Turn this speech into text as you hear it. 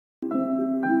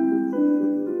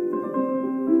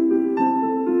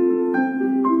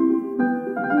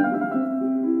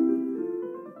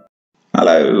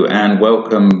Hello and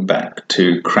welcome back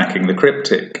to Cracking the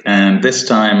Cryptic, and this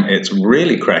time it's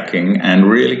really cracking and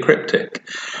really cryptic,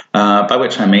 by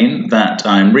which I mean that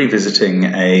I'm revisiting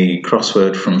a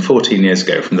crossword from 14 years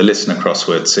ago from the Listener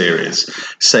Crossword series,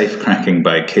 Safe Cracking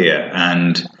by Kia.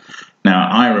 And now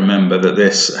I remember that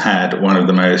this had one of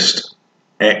the most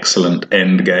excellent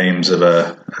end games of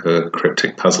a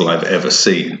cryptic puzzle I've ever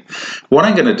seen. What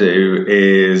I'm going to do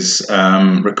is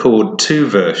record two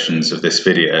versions of this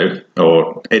video,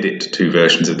 or edit two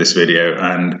versions of this video,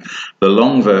 and the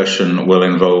long version will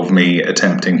involve me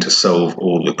attempting to solve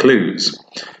all the clues.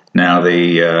 Now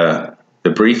the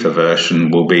briefer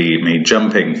version will be me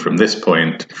jumping from this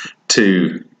point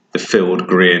to the filled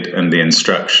grid and the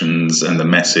instructions and the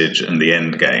message and the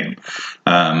end game.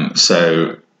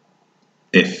 So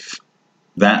if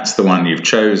that's the one you've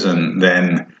chosen,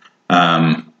 then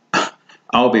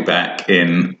I'll be back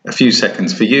in a few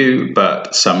seconds for you,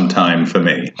 but some time for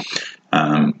me.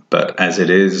 But as it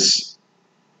is,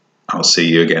 I'll see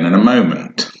you again in a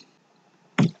moment.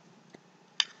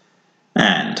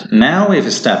 And now we've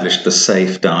established the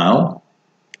safe dial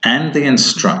and the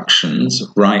instructions,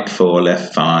 right 4,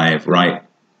 left 5, right,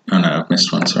 oh no, I've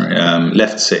missed one, sorry,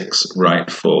 left 6, right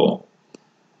 4.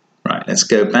 Right, let's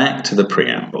go back to the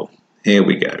preamble. Here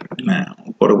we go. Now,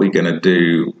 what are we going to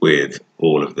do with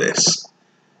all of this?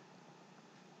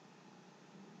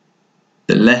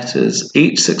 The letters,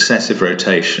 each successive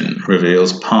rotation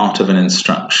reveals part of an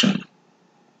instruction.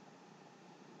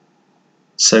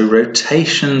 So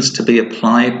rotations to be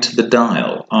applied to the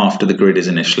dial after the grid is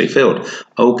initially filled.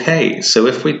 Okay, so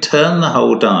if we turn the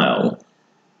whole dial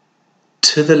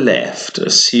to the left,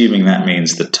 assuming that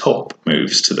means the top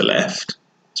moves to the left,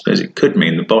 I suppose it could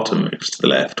mean the bottom moves to the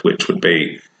left, which would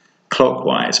be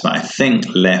clockwise, but I think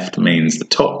left means the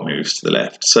top moves to the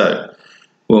left. So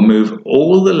we'll move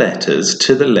all the letters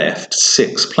to the left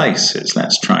 6 places.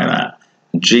 Let's try that.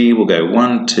 G will go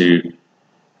 1, 2.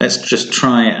 Let's just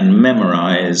try and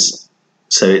memorize.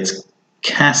 So it's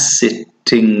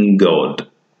Cassitingod.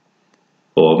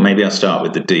 Or maybe I'll start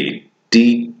with the D.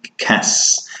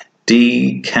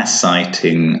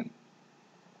 Decassiting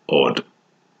odd.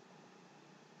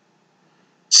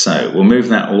 So we'll move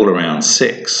that all around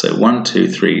 6. So 1,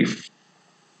 2, 3,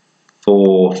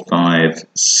 4, 5,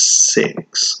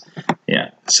 6.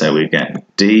 Yeah, so we get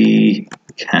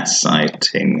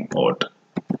decassiting odd,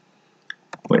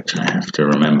 which I have to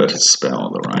remember to spell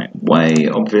the right way,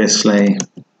 obviously.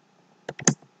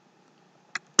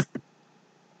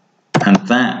 And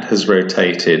that has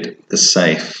rotated the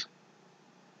safe.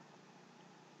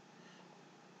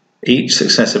 Each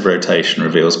successive rotation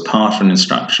reveals part of an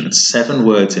instruction, 7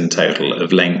 words in total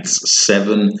of lengths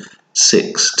 7,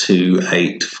 6, 2,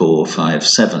 8, 4, 5,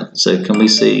 7. So can we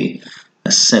see a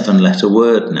 7-letter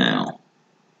word now?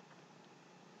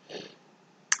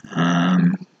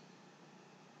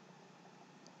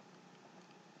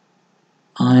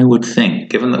 I would think,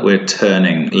 given that we're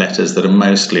turning letters that are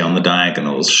mostly on the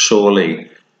diagonals, surely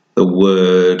the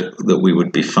word that we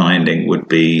would be finding would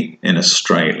be in a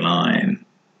straight line.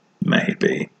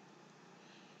 Maybe.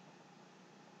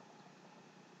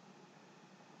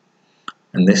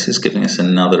 And this is giving us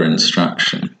another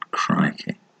instruction.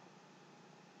 Crikey.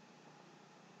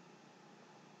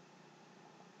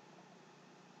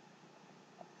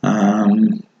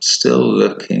 Still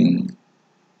looking.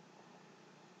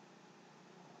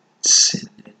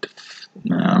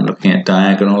 No, I'm looking at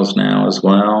diagonals now as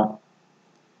well.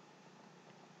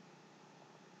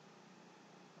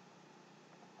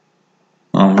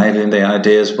 Well, maybe the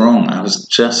idea is wrong. I was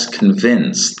just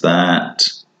convinced that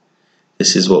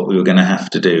this is what we were going to have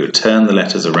to do. Turn the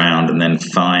letters around and then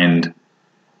find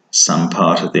some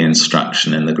part of the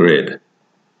instruction in the grid.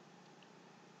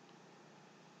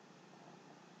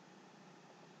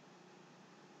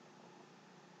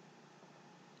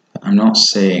 But I'm not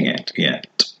seeing it yet.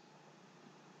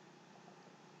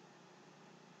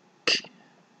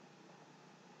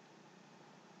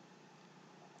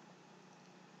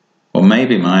 Or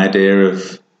maybe my idea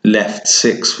of left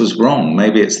 6 was wrong.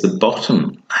 Maybe it's the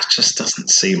bottom. That just doesn't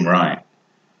seem right.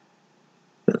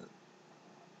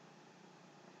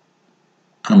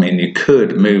 I mean, you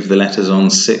could move the letters on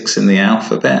 6 in the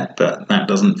alphabet, but that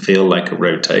doesn't feel like a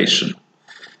rotation,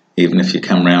 even if you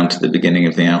come round to the beginning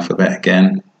of the alphabet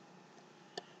again.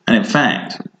 And in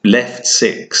fact, left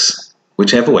 6,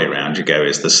 whichever way round you go,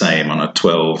 is the same on a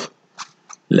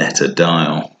 12-letter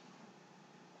dial.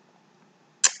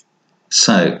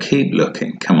 So keep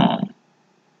looking, come on.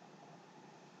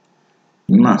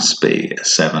 Must be a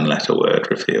 7-letter word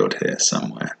revealed here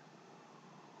somewhere.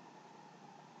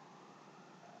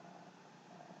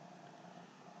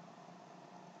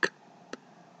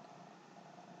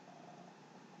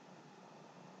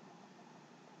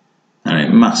 and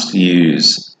it must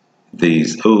use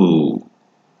these. Oh,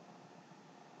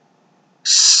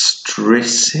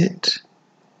 stricit,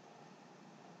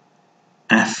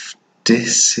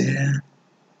 afdisia,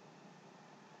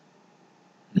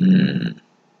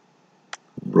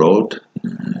 rod.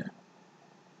 No.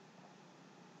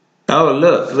 Oh,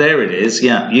 look, there it is.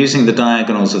 Yeah, using the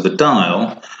diagonals of the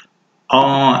dial.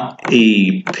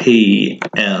 R-E-P-L-A-C-E,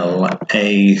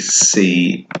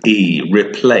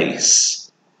 replace.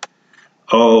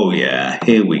 Oh yeah,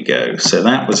 here we go. So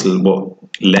that was what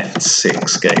left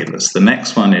 6 gave us. The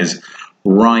next one is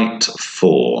right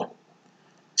 4.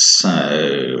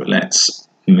 So let's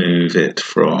move it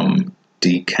from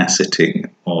decasseting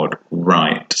odd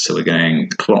right. So we're going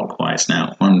clockwise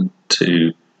now. 1,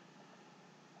 2,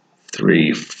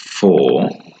 3, 4.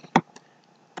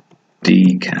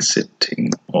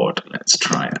 Decasseting odd. Let's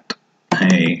try it.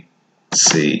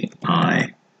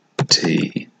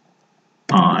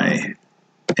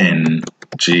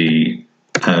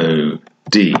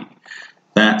 A-C-I-T-I-N-G-O-D.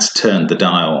 That's turned the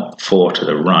dial 4 to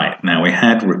the right. Now we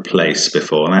had replace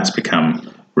before, and that's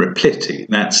become replity.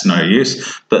 That's no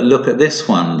use. But look at this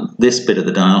one. This bit of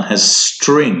the dial has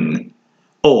string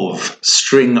of.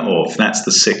 That's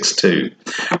the 6 too.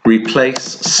 Replace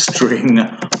string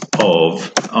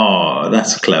of. Oh,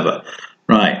 that's clever.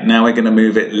 Right, now we're going to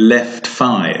move it left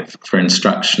 5 for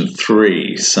instruction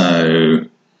 3. So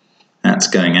that's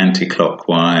going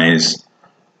anti-clockwise.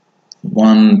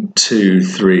 1, 2,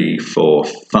 3, 4,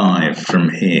 5 from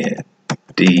here.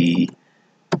 Decasseting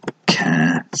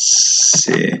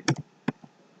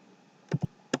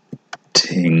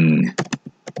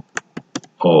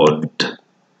odd.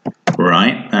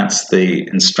 Right, that's the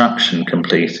instruction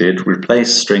completed.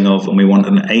 Replace string of, and we want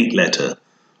an 8-letter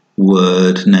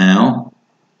word now.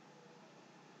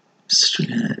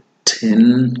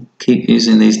 Tin. Keep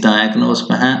using these diagonals,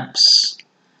 perhaps.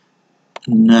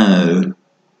 No.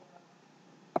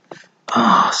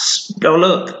 Oh,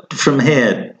 look, from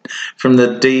here, from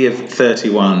the D of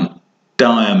 31,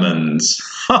 diamonds.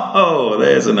 Oh,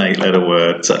 there's an 8-letter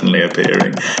word suddenly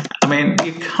appearing. I mean,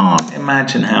 you can't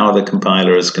imagine how the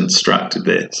compiler has constructed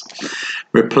this.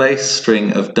 Replace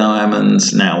string of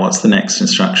diamonds. Now, what's the next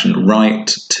instruction?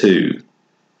 Write 2.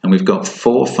 And we've got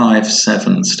 4, 5,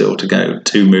 7 still to go.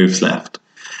 2 moves left.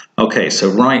 Okay,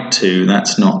 so write 2,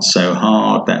 that's not so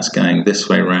hard. That's going this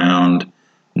way round.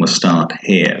 We'll start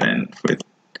here then with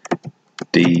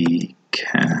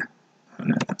deca. Oh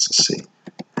no, that's a C.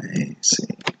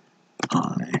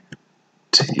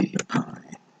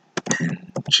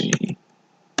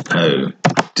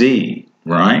 A-C-I-T-I-N-G-O-D,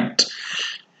 right?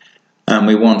 And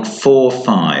we want 4,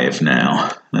 5 now.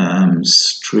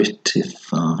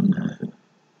 Stratifano.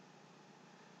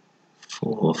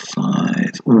 4,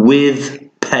 5. With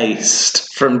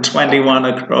paste from 21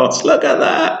 across. Look at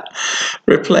that.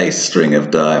 Replace string of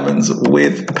diamonds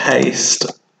with paste.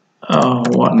 Oh,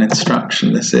 what an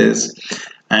instruction this is.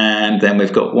 And then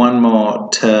we've got one more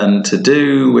turn to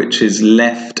do, which is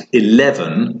left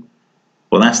 11.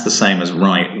 Well, that's the same as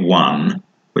right 1,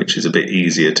 which is a bit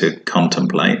easier to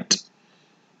contemplate.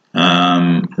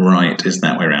 Right is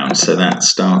that way around. So that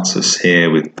starts us here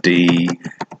with D,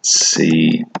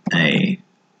 C, A,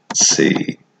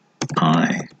 C,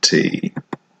 I, T,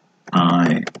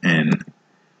 I, N,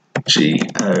 G,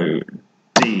 O,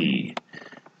 D.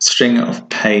 String of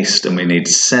paste, and we need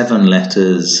 7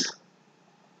 letters.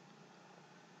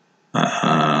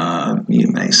 You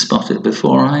may spot it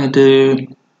before I do.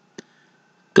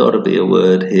 Got to be a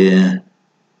word here.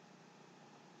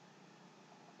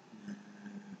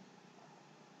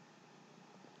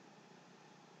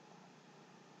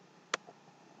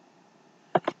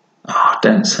 Oh,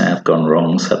 don't say I've gone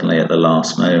wrong suddenly at the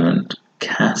last moment.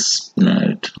 Casp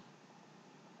note.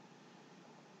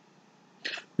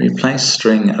 Replace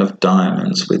string of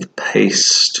diamonds with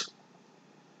paste.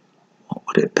 What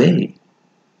would it be?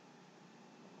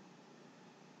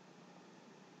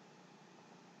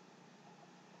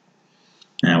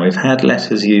 Now we've had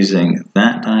letters using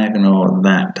that diagonal,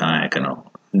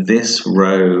 this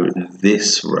row,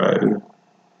 this row.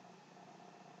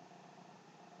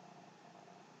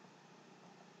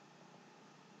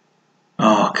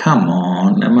 Oh, come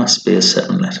on, there must be a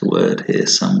 7-letter word here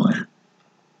somewhere.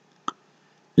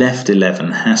 Left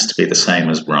 11 has to be the same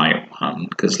as right 1,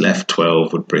 because left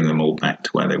 12 would bring them all back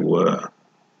to where they were.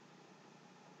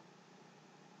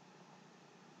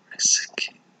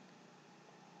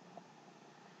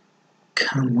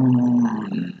 Come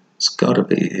on, it's got to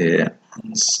be here.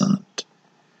 Unsat.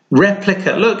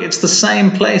 Replica. Look, it's the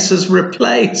same place as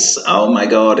replace. Oh my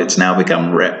God, it's now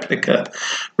become replica.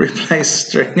 Replace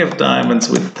string of diamonds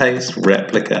with paste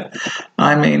replica.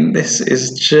 I mean, this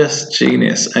is just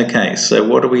genius. Okay, so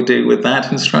what do we do with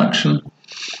that instruction?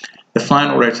 The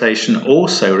final rotation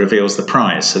also reveals the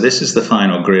prize. So this is the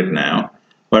final grid now,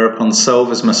 whereupon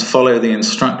solvers must follow the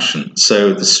instruction.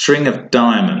 So the string of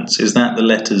diamonds, is that the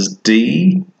letters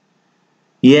D?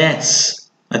 Yes.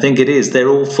 I think it is. They're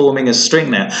all forming a string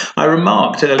now. I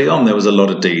remarked early on there was a lot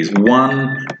of D's.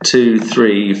 1, 2,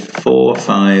 3, 4,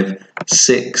 5,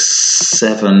 6,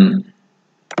 7,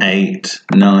 8,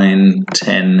 9,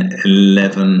 10,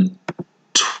 11,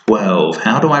 12.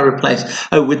 How do I replace?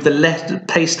 Oh, with the letter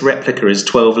paste replica is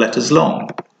 12 letters long.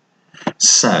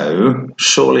 So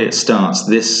surely it starts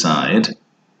this side.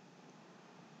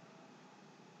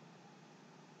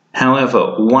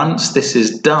 However, once this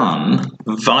is done,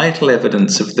 vital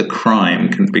evidence of the crime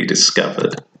can be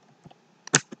discovered.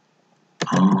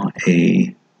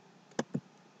 R-E-P-L-I-C-A.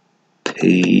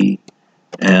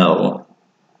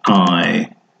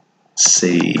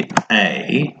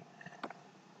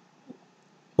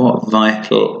 What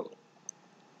vital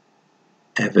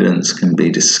evidence can be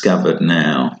discovered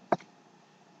now?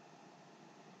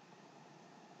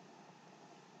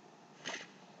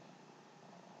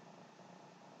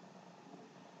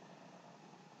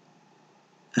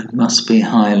 It must be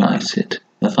highlighted.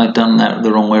 If I'd done that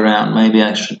the wrong way around, maybe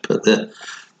I should put the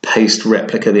paste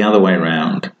replica the other way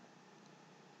around.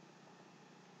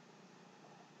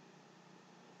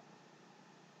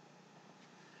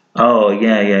 Oh,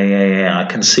 yeah. I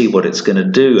can see what it's going to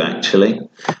do, actually.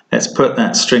 Let's put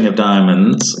that string of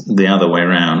diamonds the other way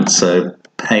around. So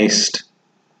paste.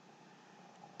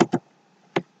 Have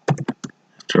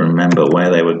to remember where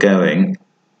they were going.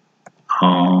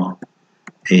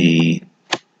 R-E-P.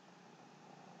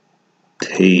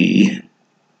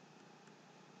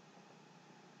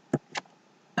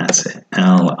 That's it.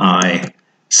 L-I-C-A.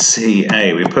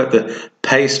 We put the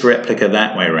paste replica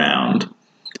that way round,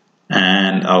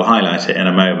 and I'll highlight it in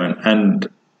a moment. And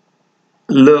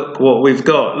look what we've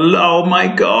got. Oh my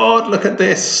God, look at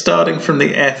this. Starting from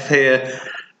the F here,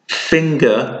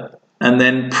 finger, and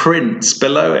then prints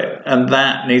below it. And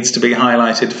that needs to be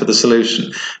highlighted for the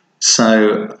solution.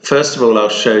 So first of all, I'll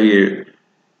show you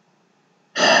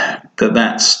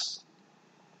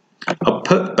I'll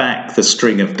put back the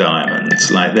string of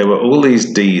diamonds. Like there were all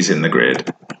these D's in the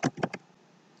grid.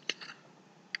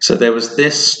 So there was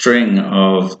this string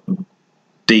of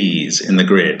D's in the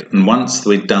grid. And once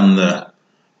we'd done the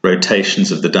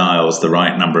rotations of the dials the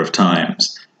right number of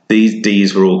times, these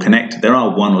D's were all connected. There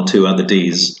are one or two other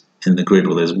D's in the grid.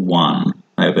 Well, there's one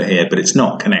over here, but it's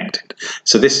not connected.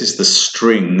 So this is the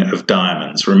string of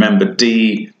diamonds. Remember,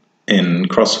 D in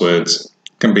crosswords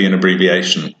can be an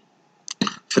abbreviation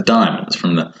for diamonds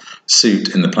from the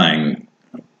suit in the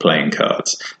playing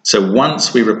cards. So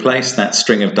once we replace that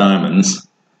string of diamonds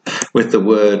with the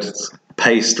word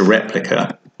paste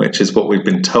replica, which is what we've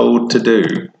been told to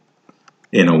do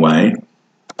in a way,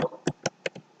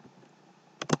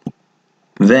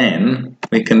 then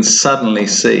we can suddenly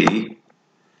see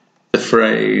the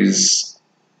phrase,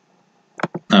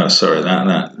 oh sorry,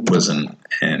 that was an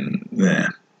N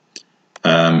there.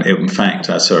 In fact,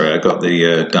 sorry, I got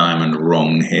the diamond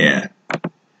wrong here.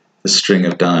 The string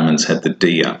of diamonds had the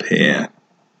D up here.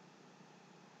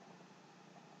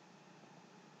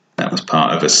 That was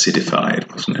part of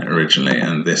acidified, wasn't it, originally?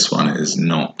 And this one is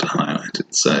not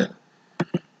highlighted. So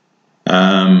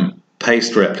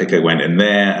paste replica went in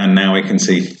there, and now we can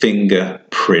see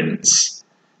fingerprints.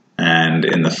 And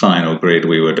in the final grid,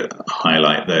 we would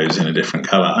highlight those in a different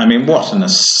color. I mean, what an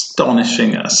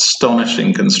astonishing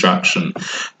construction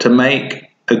to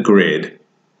make a grid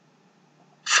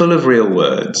full of real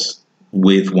words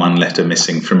with one letter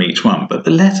missing from each one. But the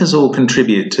letters all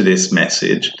contribute to this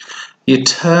message. You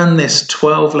turn this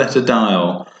 12-letter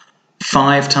dial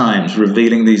 5 times,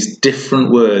 revealing these different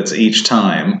words each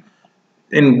time.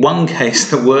 In one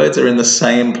case, the words are in the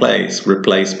same place.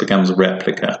 Replace becomes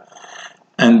replica.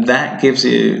 And that gives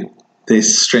you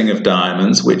this string of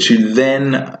diamonds, which you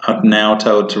then are now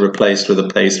told to replace with a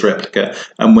paste replica.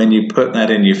 And when you put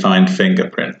that in, you find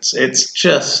fingerprints. It's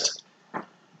just,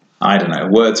 I don't know,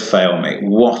 words fail me.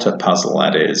 What a puzzle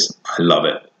that is. I love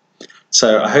it.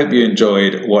 So I hope you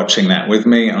enjoyed watching that with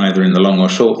me, either in the long or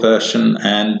short version.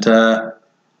 And,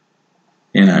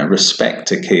 you know, respect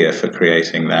to Kia for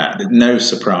creating that. No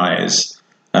surprise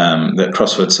that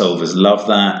crossword solvers love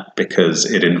that, because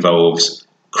it involves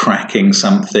cracking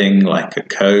something like a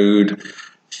code,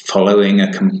 following a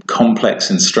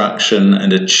complex instruction,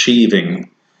 and achieving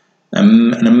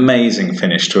an amazing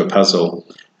finish to a puzzle.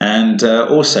 And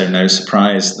also no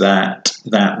surprise that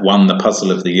that won the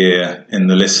Puzzle of the Year in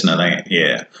the listener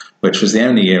year, which was the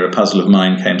only year a puzzle of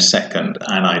mine came second,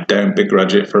 and I don't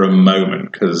begrudge it for a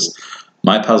moment, because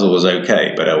my puzzle was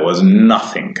okay, but it was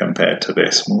nothing compared to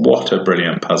this. What a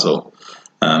brilliant puzzle.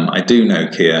 I do know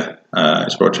Keir,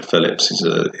 it's Roger Phillips,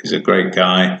 he's a great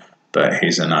guy, but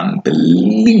he's an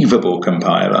unbelievable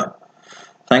compiler.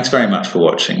 Thanks very much for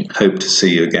watching. Hope to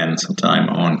see you again sometime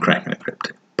on Cracking the Cryptic.